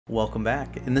Welcome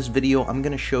back. In this video, I'm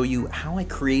going to show you how I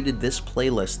created this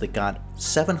playlist that got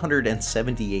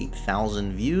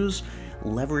 778,000 views,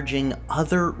 leveraging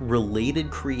other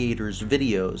related creators'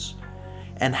 videos,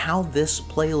 and how this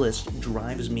playlist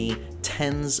drives me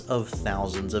tens of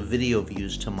thousands of video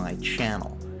views to my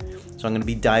channel. So I'm going to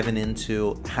be diving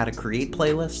into how to create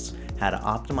playlists, how to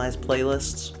optimize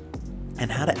playlists,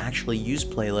 and how to actually use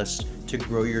playlists to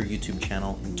grow your YouTube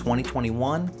channel in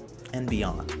 2021 and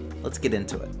beyond. Let's get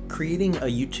into it. Creating a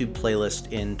YouTube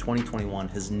playlist in 2021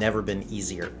 has never been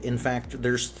easier. In fact,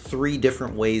 there's 3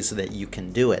 different ways that you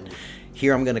can do it.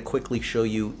 Here I'm going to quickly show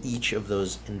you each of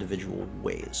those individual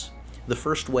ways. The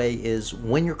first way is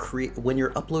when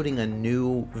you're uploading a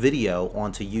new video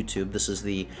onto YouTube. This is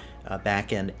the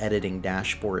back-end editing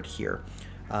dashboard here.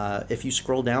 If you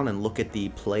scroll down and look at the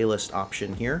playlist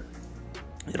option here,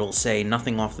 it'll say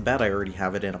nothing off the bat. I already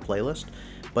have it in a playlist.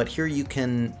 But here you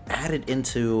can add it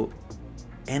into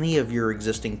any of your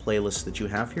existing playlists that you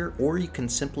have here, or you can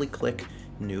simply click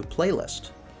New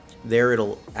Playlist. There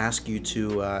it'll ask you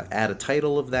to add a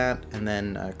title of that and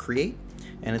then create,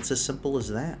 and it's as simple as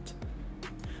that.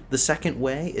 The second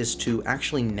way is to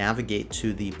actually navigate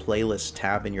to the Playlist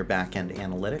tab in your backend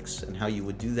analytics, and how you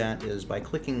would do that is by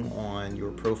clicking on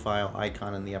your profile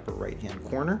icon in the upper right-hand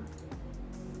corner,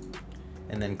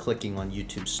 and then clicking on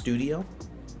YouTube Studio.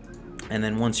 And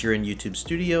then once you're in YouTube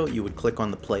Studio, you would click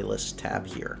on the Playlist tab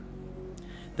here.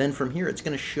 Then from here, it's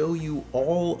going to show you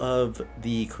all of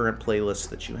the current playlists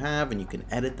that you have, and you can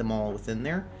edit them all within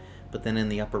there. But then in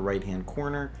the upper right-hand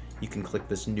corner, you can click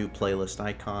this New Playlist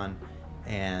icon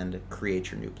and create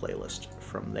your new playlist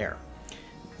from there.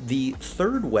 The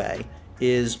third way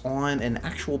is on an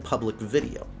actual public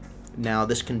video. Now,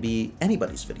 this can be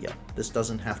anybody's video. This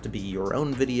doesn't have to be your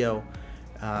own video,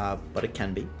 but it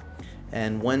can be.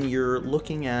 And when you're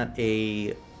looking at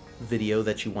a video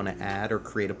that you want to add or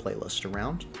create a playlist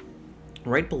around,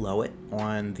 right below it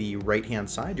on the right-hand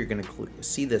side, you're going to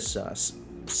see this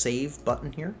Save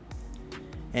button here.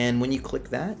 And when you click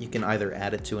that, you can either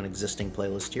add it to an existing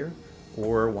playlist here,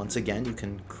 or once again, you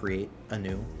can create a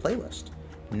new playlist.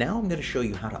 Now I'm going to show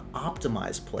you how to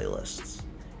optimize playlists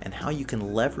and how you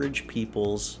can leverage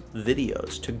people's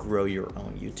videos to grow your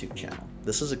own YouTube channel.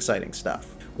 This is exciting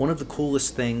stuff. One of the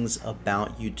coolest things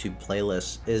about YouTube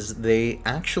playlists is they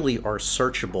actually are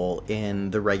searchable in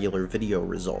the regular video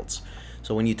results.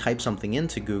 So when you type something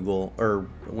into Google, or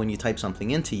when you type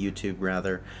something into YouTube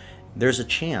rather, there's a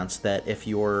chance that if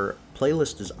your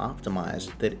playlist is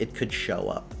optimized, that it could show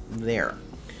up there.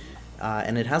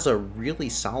 And it has a really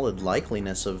solid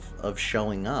likeliness of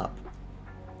showing up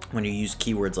when you use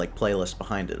keywords like playlist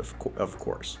behind it, of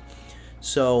course.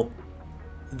 So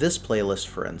this playlist,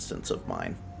 for instance, of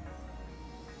mine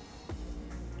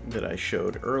that I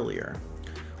showed earlier,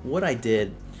 what I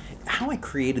did, how I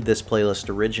created this playlist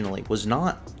originally was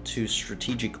not to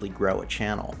strategically grow a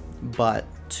channel, but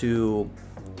to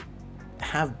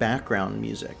have background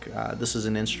music. This is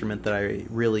an instrument that I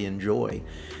really enjoy.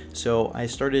 So I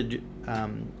started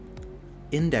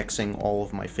indexing all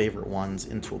of my favorite ones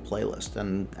into a playlist,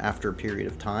 and after a period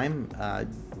of time,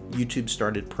 YouTube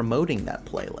started promoting that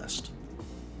playlist.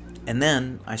 And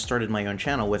then I started my own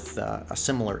channel with a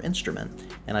similar instrument,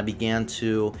 and I began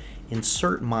to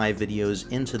insert my videos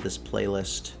into this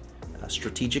playlist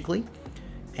strategically,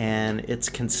 and it's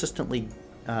consistently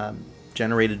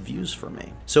generated views for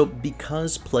me. So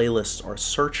because playlists are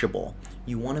searchable,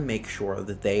 you want to make sure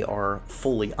that they are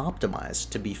fully optimized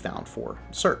to be found for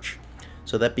search.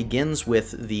 So that begins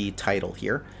with the title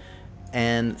here,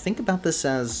 and think about this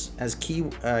as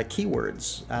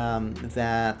keywords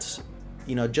that,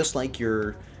 you know, just like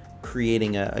you're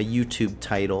creating a YouTube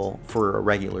title for a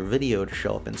regular video to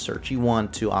show up in search, you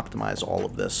want to optimize all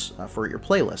of this for your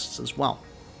playlists as well.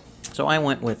 So I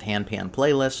went with handpan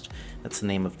playlist. That's the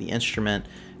name of the instrument.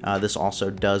 This also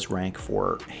does rank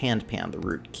for handpan, the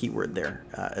root keyword there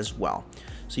as well.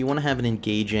 So you want to have an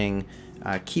engaging,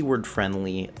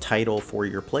 keyword-friendly title for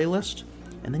your playlist.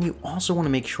 And then you also want to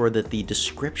make sure that the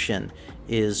description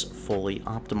is fully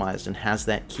optimized and has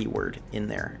that keyword in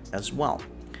there as well.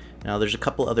 Now there's a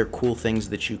couple other cool things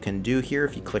that you can do here.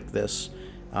 If you click this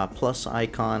plus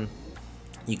icon,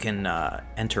 you can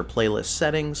enter playlist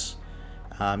settings.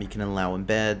 You can allow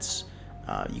embeds.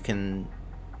 You can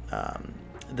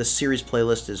the series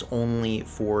playlist is only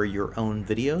for your own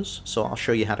videos, so I'll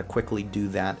show you how to quickly do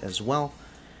that as well.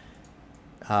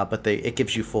 But it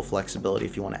gives you full flexibility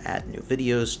if you want to add new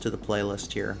videos to the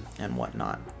playlist here and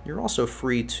whatnot. You're also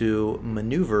free to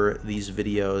maneuver these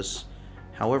videos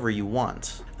however you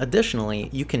want. Additionally,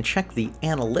 you can check the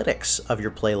analytics of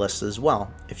your playlist as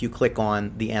well. If you click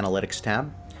on the analytics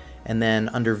tab, And then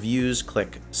under views,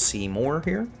 click see more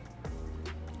here.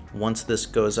 Once this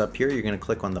goes up here, you're going to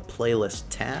click on the playlist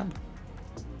tab.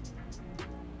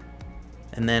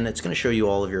 And then it's going to show you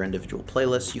all of your individual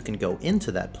playlists. You can go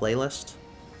into that playlist.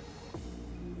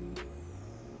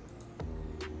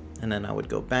 And then I would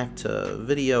go back to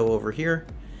video over here,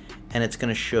 and it's going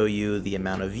to show you the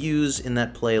amount of views in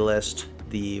that playlist,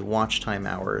 the watch time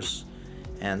hours,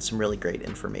 and some really great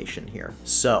information here.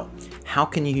 So how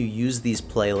can you use these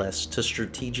playlists to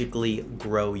strategically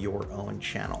grow your own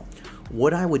channel?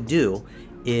 What I would do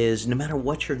is, no matter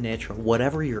what your niche or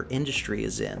whatever your industry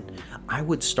is in, I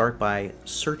would start by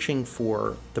searching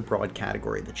for the broad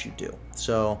category that you do.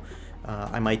 So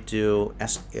I might do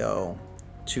SEO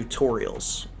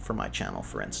tutorials for my channel,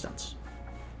 for instance.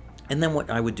 And then what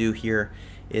I would do here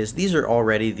is, these are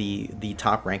already the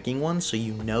top ranking ones, so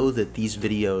you know that these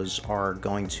videos are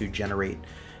going to generate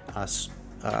us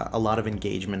a lot of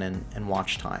engagement and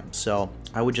watch time. So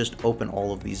I would just open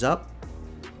all of these up,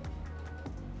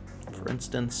 for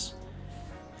instance,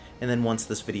 and then once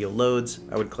this video loads,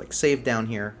 I would click save down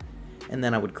here, and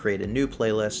then I would create a new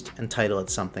playlist and title it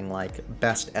something like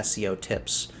Best SEO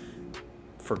Tips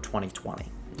for 2020,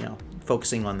 you know,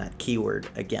 focusing on that keyword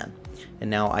again. And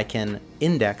now I can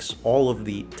index all of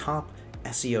the top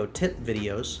SEO tip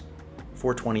videos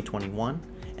for 2021,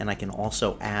 and I can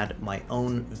also add my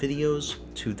own videos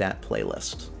to that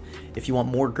playlist. If you want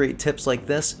more great tips like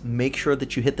this, make sure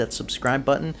that you hit that subscribe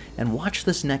button and watch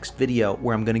this next video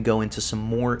where I'm going to go into some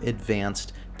more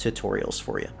advanced tutorials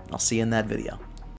for you. I'll see you in that video.